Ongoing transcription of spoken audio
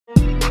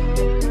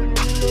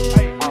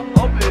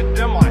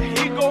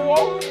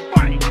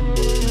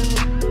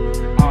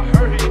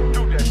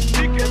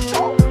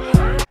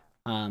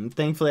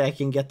thankfully I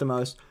can get the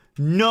most.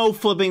 No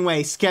flipping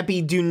way.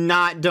 Skeppy, do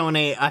not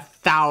donate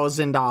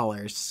 $1,000.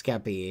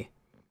 Skeppy.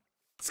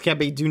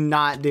 Skeppy, do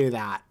not do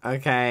that,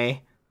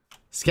 okay?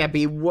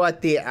 Skeppy,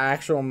 what the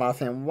actual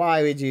muffin?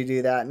 Why would you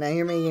do that? Now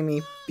you're making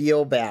me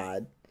feel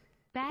bad.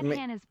 Bad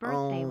Hannah's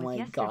birthday was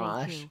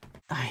yesterday too.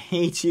 I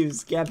hate you,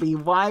 Skeppy.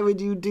 Why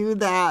would you do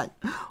that?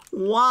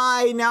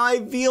 Why? Now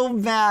I feel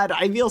bad.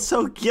 I feel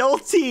so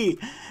guilty.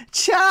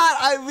 Chat,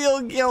 I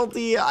feel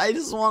guilty. I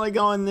just want to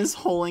go in this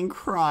hole and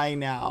cry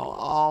now.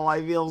 Oh,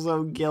 I feel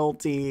so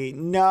guilty.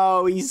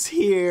 No, he's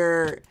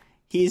here.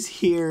 He's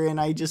here and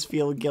I just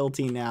feel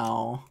guilty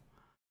now.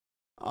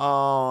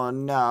 Oh,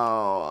 no.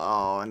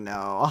 Oh,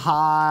 no.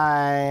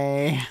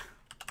 Hi.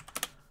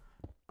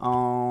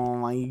 Oh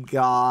my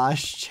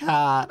gosh,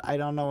 chat. I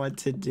don't know what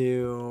to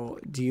do.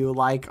 Do you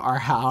like our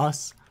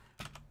house?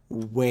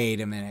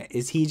 Wait a minute.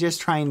 Is he just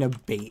trying to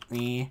bait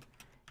me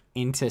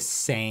into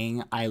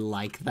saying I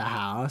like the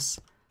house?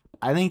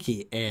 I think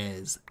he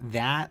is.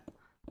 That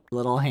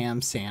little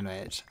ham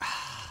sandwich.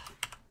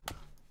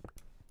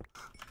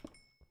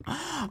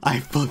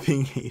 I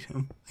flipping hate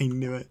him. I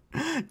knew it.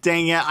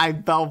 Dang it, I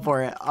fell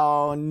for it.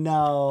 Oh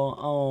no.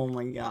 Oh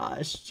my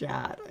gosh,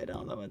 chat. I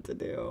don't know what to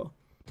do.